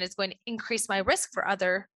weight gain is going to increase my risk for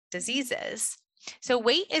other diseases. So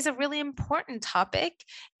weight is a really important topic,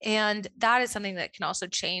 and that is something that can also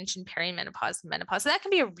change in perimenopause and menopause. So that can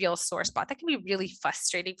be a real sore spot. That can be really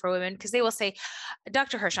frustrating for women because they will say,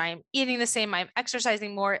 Dr. Hirsch, I am eating the same, I'm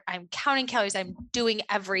exercising more, I'm counting calories, I'm doing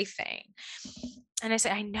everything. And I say,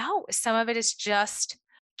 I know some of it is just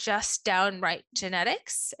downright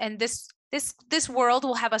genetics. And this world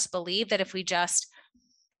will have us believe that if we just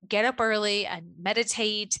get up early and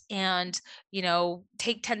meditate and,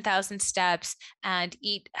 take 10,000 steps and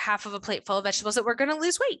eat half of a plate full of vegetables, that we're going to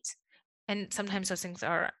lose weight. And sometimes those things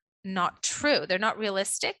are not true. They're not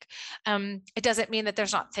realistic. It doesn't mean that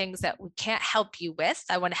there's not things that we can't help you with.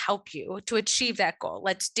 I want to help you to achieve that goal.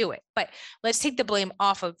 Let's do it. But let's take the blame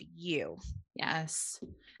off of you. Yes.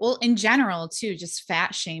 Well, in general, too, just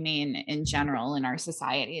fat shaming in general in our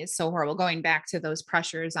society is so horrible. Going back to those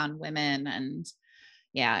pressures on women, and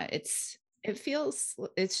yeah, it's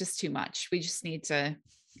just too much. We just need to,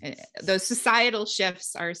 those societal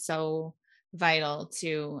shifts are so vital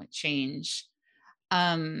to change.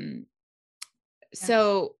 So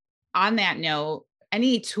on that note,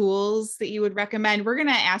 any tools that you would recommend? We're going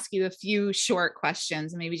to ask you a few short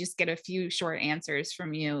questions and maybe just get a few short answers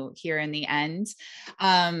from you here in the end.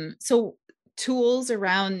 So tools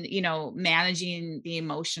around, managing the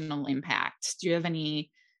emotional impact. Do you have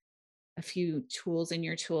a few tools in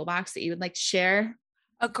your toolbox that you would like to share?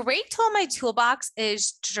 A great tool in my toolbox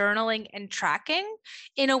is journaling and tracking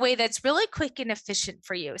in a way that's really quick and efficient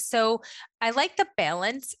for you. So I like the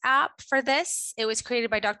Balance app for this. It was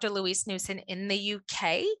created by Dr. Louise Newson in the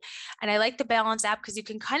UK. And I like the Balance app because you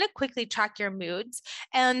can kind of quickly track your moods.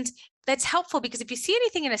 And that's helpful because if you see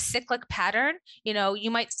anything in a cyclic pattern,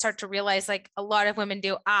 you might start to realize, like a lot of women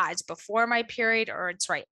do, it's before my period or it's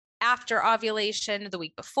right after ovulation, the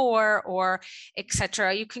week before, or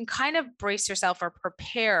etc. You can kind of brace yourself or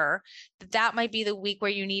prepare that might be the week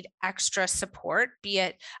where you need extra support, be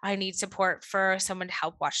it I need support for someone to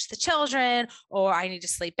help watch the children, or I need to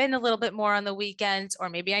sleep in a little bit more on the weekends, or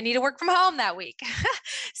maybe I need to work from home that week.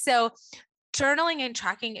 So journaling and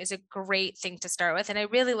tracking is a great thing to start with. And I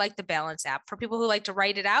really like the Balance app. For people who like to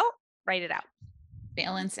write it out.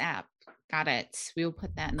 Balance app. Got it. We will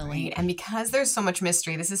put that in the link. And because there's so much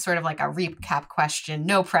mystery, this is sort of like a recap question,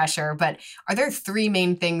 no pressure, but are there 3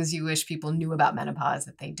 main things you wish people knew about menopause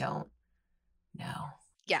that they don't? No.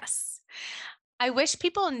 Yes. I wish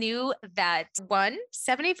people knew that 1,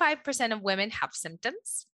 75% of women have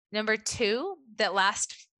symptoms. Number 2, that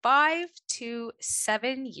last 5 to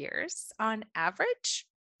 7 years on average.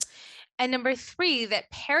 And number 3,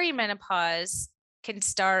 that perimenopause can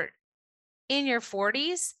start in your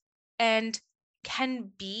 40s and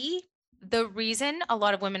can be the reason a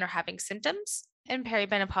lot of women are having symptoms. And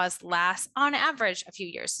perimenopause lasts on average a few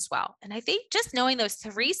years as well. And I think just knowing those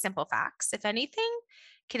 3 simple facts, if anything,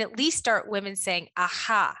 can at least start women saying,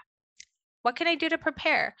 aha, what can I do to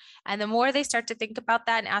prepare? And the more they start to think about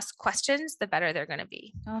that and ask questions, the better they're going to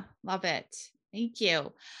be. Oh, love it. Thank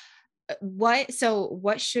you. What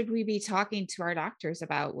should we be talking to our doctors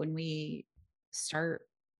about when we start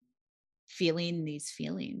feeling these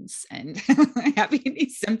feelings and having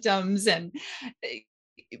these symptoms? And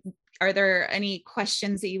are there any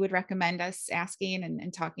questions that you would recommend us asking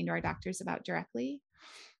and talking to our doctors about directly?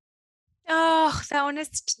 Oh, that one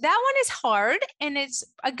is hard. And it's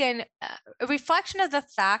again a reflection of the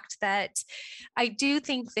fact that I do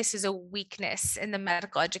think this is a weakness in the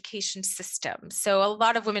medical education system. So a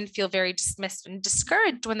lot of women feel very dismissed and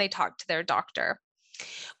discouraged when they talk to their doctor.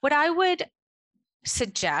 What I would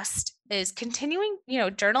suggest is continuing,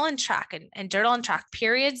 journal and track and journal and track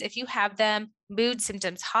periods. If you have them, mood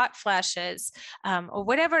symptoms, hot flashes, or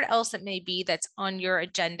whatever else it may be that's on your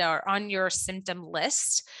agenda or on your symptom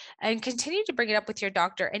list, and continue to bring it up with your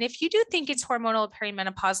doctor. And if you do think it's hormonal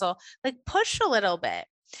perimenopausal, like push a little bit.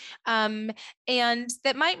 And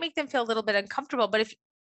that might make them feel a little bit uncomfortable. But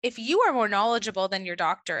if you are more knowledgeable than your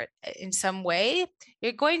doctor in some way,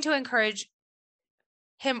 you're going to encourage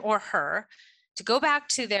him or her to go back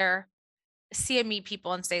to their CME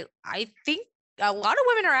people and say, I think a lot of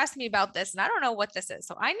women are asking me about this and I don't know what this is.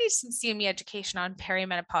 So I need some CME education on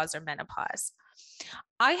perimenopause or menopause.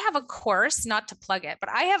 I have a course, not to plug it, but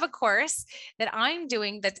I have a course that I'm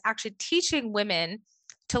doing that's actually teaching women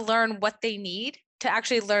to learn what they need, to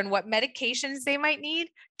actually learn what medications they might need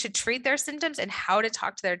to treat their symptoms and how to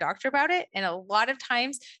talk to their doctor about it. And a lot of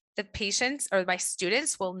times the patients or my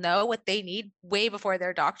students will know what they need way before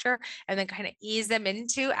their doctor and then kind of ease them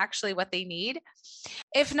into actually what they need.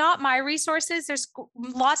 If not my resources, there's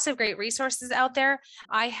lots of great resources out there.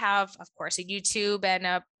 I have, of course, a YouTube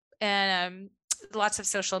and lots of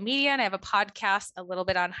social media, and I have a podcast a little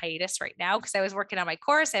bit on hiatus right now because I was working on my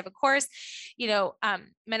course. I have a course,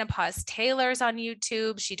 Menopause Taylor's on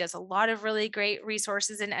YouTube. She does a lot of really great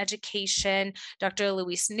resources in education. Dr.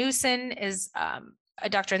 Louise Newson is a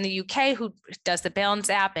doctor in the UK who does the Balance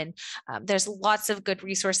app. And there's lots of good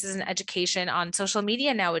resources and education on social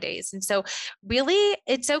media nowadays. And so really,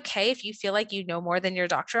 it's okay if you feel like you know more than your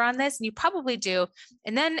doctor on this, and you probably do.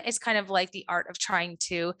 And then it's kind of like the art of trying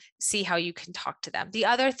to see how you can talk to them. The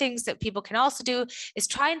other things that people can also do is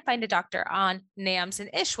try and find a doctor on NAMS and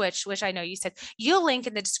ISH, which I know you said you'll link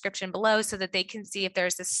in the description below so that they can see if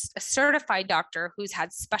there's a certified doctor who's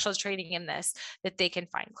had special training in this that they can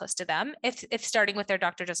find close to them if starting with their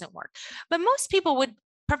doctor doesn't work. But most people would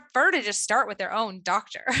prefer to just start with their own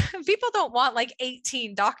doctor. People don't want like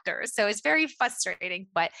 18 doctors. So it's very frustrating,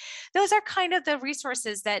 but those are kind of the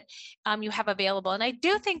resources that you have available. And I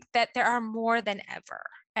do think that there are more than ever.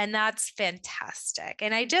 And that's fantastic.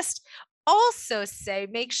 And I just also say,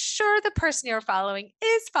 make sure the person you're following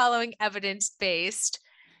is following evidence-based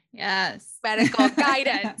Yes. medical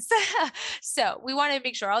guidance. So we want to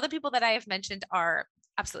make sure all the people that I have mentioned are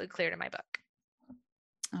absolutely cleared in my book.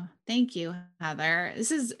 Oh, thank you, Heather.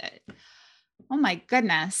 This is, oh my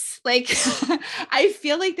goodness. Like, I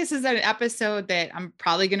feel like this is an episode that I'm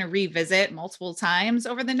probably going to revisit multiple times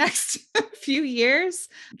over the next few years.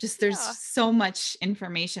 Just there's so much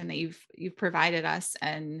information that you've provided us,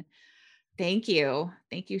 and thank you.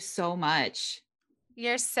 Thank you so much.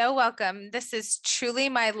 You're so welcome. This is truly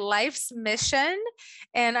my life's mission.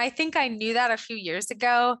 And I think I knew that a few years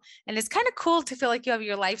ago. And it's kind of cool to feel like you have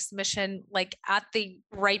your life's mission, like at the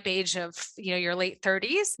ripe age of, your late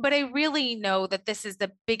 30s. But I really know that this is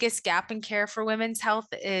the biggest gap in care for women's health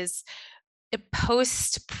is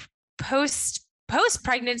post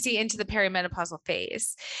pregnancy into the perimenopausal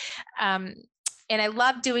phase. And I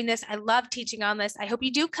love doing this. I love teaching on this. I hope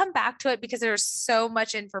you do come back to it because there's so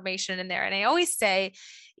much information in there. And I always say,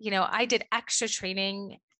 I did extra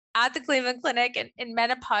training at the Cleveland Clinic in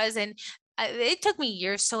menopause, and it took me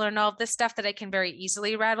years to learn all of this stuff that I can very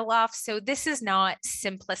easily rattle off. So this is not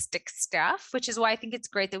simplistic stuff, which is why I think it's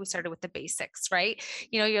great that we started with the basics, right?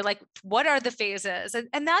 You're like, what are the phases?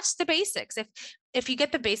 And that's the basics. If if you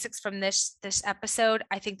get the basics from this episode,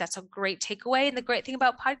 I think that's a great takeaway. And the great thing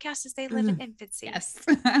about podcasts is they live in infancy. Yes.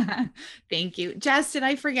 Thank you. Jess, did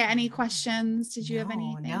I forget any questions? Did you have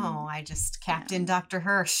anything? No, I just Captain Dr.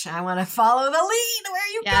 Hirsch. I want to follow the lead. Where are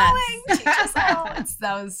you going? Teach us all.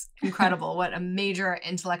 That was incredible. What a major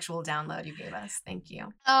intellectual download you gave us. Thank you.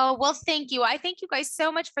 Oh, well, thank you. I thank you guys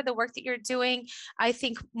so much for the work that you're doing. I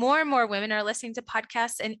think more and more women are listening to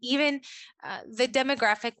podcasts, and even the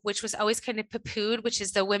demographic, which was always kind of poo-pooed, which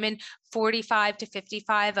is the women 45 to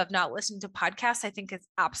 55 of not listening to podcasts, I think is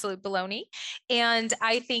absolute baloney. And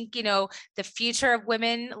I think, the future of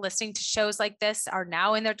women listening to shows like this are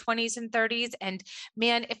now in their 20s and 30s. And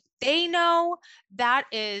man, if they know, that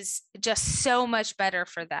is just so much better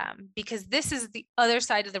for them, because this is the other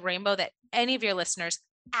side of the rainbow that any of your listeners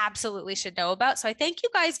absolutely should know about. So I thank you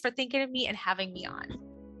guys for thinking of me and having me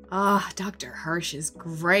on. Dr. Hirsch is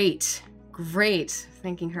great. Great.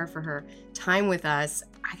 Thanking her for her time with us.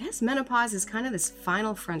 I guess menopause is kind of this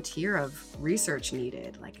final frontier of research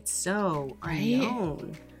needed. Like, it's so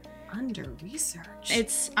unknown, under-researched.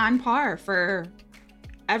 It's on par for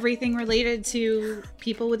everything related to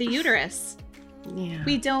people with a uterus. Yeah.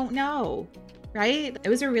 We don't know, right? It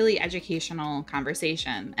was a really educational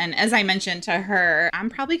conversation. And as I mentioned to her, I'm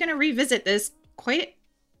probably going to revisit this quite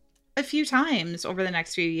a few times over the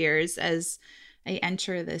next few years as I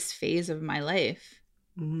enter this phase of my life.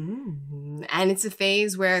 Mm-hmm. And it's a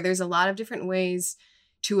phase where there's a lot of different ways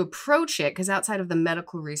to approach it, because outside of the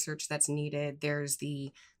medical research that's needed, there's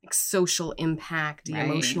the social impact, the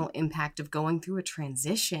emotional impact of going through a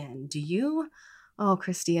transition. Do you,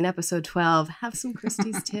 Christy, in episode 12, have some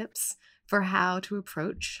Christy's tips for how to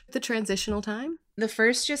approach the transitional time? The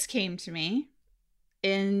first just came to me,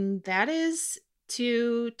 and that is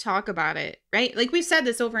to talk about it, right? Like we've said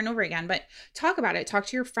this over and over again, but talk about it. Talk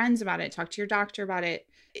to your friends about it. Talk to your doctor about it.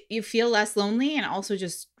 You feel less lonely, and also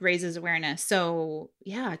just raises awareness. So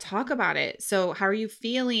yeah, talk about it. So how are you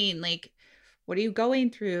feeling? Like, what are you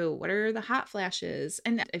going through? What are the hot flashes?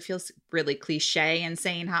 And it feels really cliche in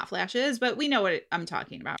saying hot flashes, but we know what I'm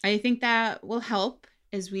talking about. I think that will help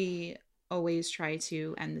as we always try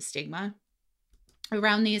to end the stigma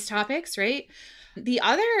around these topics, right? The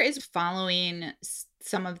other is following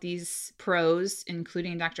some of these pros,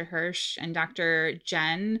 including Dr. Hirsch and Dr.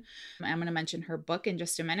 Jen. I'm going to mention her book in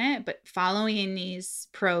just a minute, but following these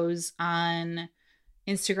pros on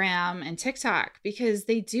Instagram and TikTok, because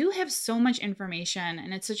they do have so much information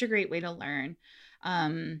and it's such a great way to learn.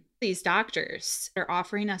 These doctors are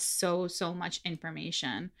offering us so much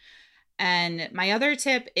information. And my other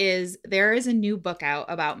tip is there is a new book out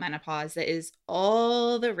about menopause that is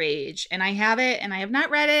all the rage. And I have it and I have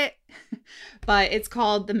not read it, but it's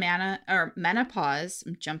called Menopause.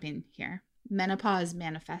 I'm jumping here. Menopause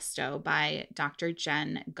Manifesto by Dr.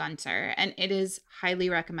 Jen Gunter. And it is highly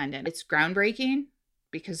recommended. It's groundbreaking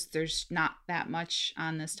because there's not that much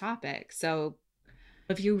on this topic. So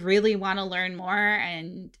if you really want to learn more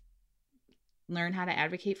and learn how to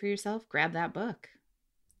advocate for yourself, grab that book.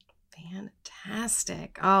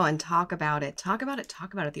 Fantastic. Oh, and talk about it. Talk about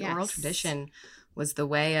it. The oral tradition was the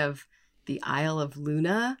way of the Isle of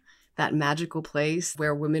Luna, that magical place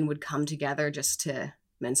where women would come together just to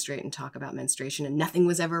menstruate and talk about menstruation, and nothing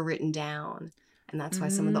was ever written down. And that's why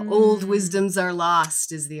some of the old wisdoms are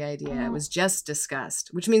lost, is the idea. It was just discussed,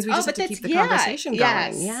 which means we just have to keep the conversation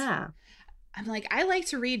going. Yeah. I'm like, I like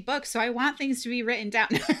to read books, so I want things to be written down.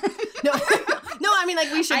 No, I mean,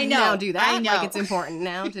 like, we should now do that. I know. Like, it's important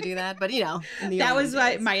now to do that. But, that was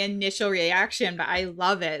my initial reaction, but I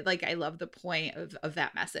love it. Like, I love the point of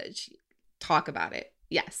that message. Talk about it.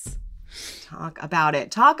 Yes. Talk about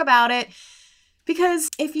it. Because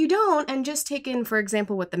if you don't, and just take in, for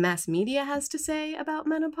example, what the mass media has to say about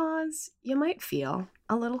menopause, you might feel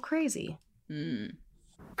a little crazy.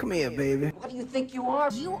 Come here, baby. What do you think you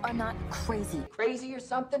are? You are not crazy. Crazy or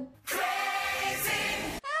something? Crazy!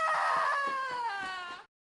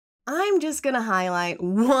 I'm just going to highlight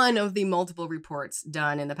one of the multiple reports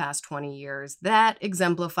done in the past 20 years that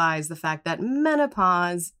exemplifies the fact that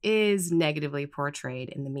menopause is negatively portrayed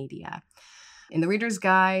in the media. In the Reader's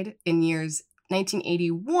Guide, in years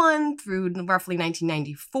 1981 through roughly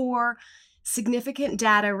 1994, significant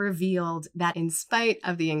data revealed that in spite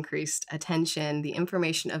of the increased attention, the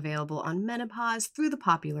information available on menopause through the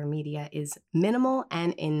popular media is minimal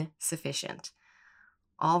and insufficient.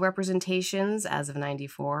 All representations as of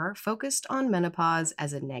 94 focused on menopause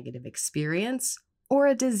as a negative experience or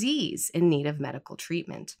a disease in need of medical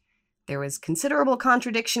treatment. There was considerable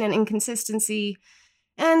contradiction and inconsistency,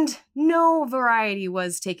 and no variety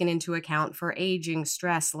was taken into account for aging,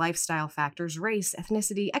 stress, lifestyle factors, race,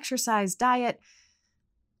 ethnicity, exercise, diet.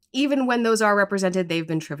 Even when those are represented, they've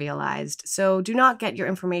been trivialized. So do not get your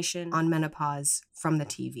information on menopause from the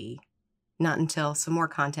TV. Not until some more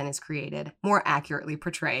content is created, more accurately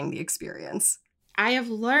portraying the experience. I have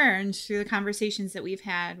learned through the conversations that we've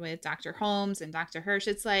had with Dr. Holmes and Dr. Hirsch,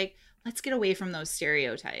 it's like, let's get away from those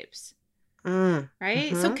stereotypes. Right?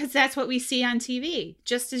 Mm-hmm. So, because that's what we see on TV,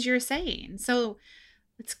 just as you're saying. So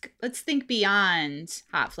let's think beyond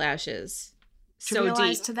hot flashes. So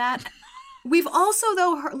deep to that. We've also,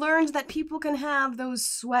 though, learned that people can have those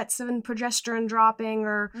sweats and progesterone dropping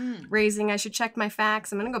or raising. I should check my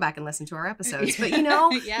facts. I'm going to go back and listen to our episodes. But, you know,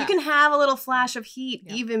 Yeah. You can have a little flash of heat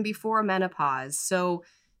even before menopause. So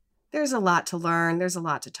there's a lot to learn. There's a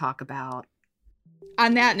lot to talk about.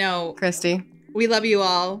 On that note, Christy, we love you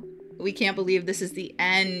all. We can't believe this is the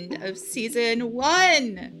end of season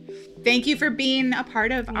 1. Thank you for being a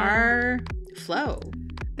part of our flow.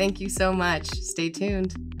 thank you so much. Stay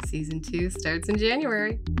tuned. Season 2 starts in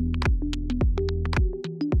January.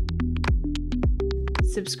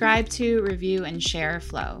 Subscribe to, review, and share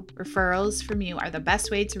Flow. Referrals from you are the best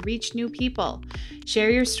way to reach new people. Share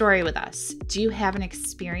your story with us. Do you have an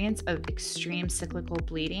experience of extreme cyclical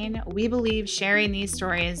bleeding? We believe sharing these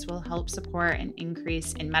stories will help support an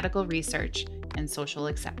increase in medical research and social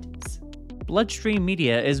acceptance. Bloodstream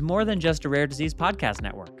Media is more than just a rare disease podcast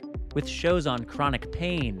network. With shows on chronic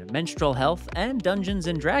pain, menstrual health, and Dungeons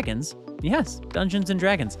and Dragons, yes, Dungeons and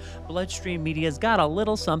Dragons, Bloodstream Media's got a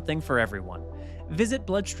little something for everyone. Visit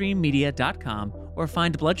bloodstreammedia.com or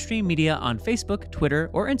find Bloodstream Media on Facebook, Twitter,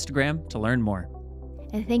 or Instagram to learn more.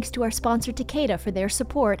 And thanks to our sponsor, Takeda, for their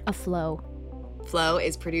support of Flow. Flow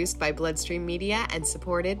is produced by Bloodstream Media and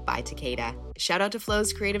supported by Takeda. Shout out to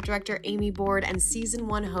Flow's creative director, Amy Board, and season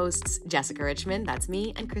 1 hosts, Jessica Richmond, that's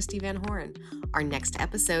me, and Christy Van Horn. Our next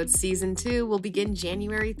episode, season 2, will begin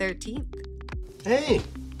January 13th. Hey,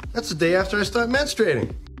 that's the day after I start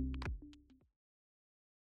menstruating.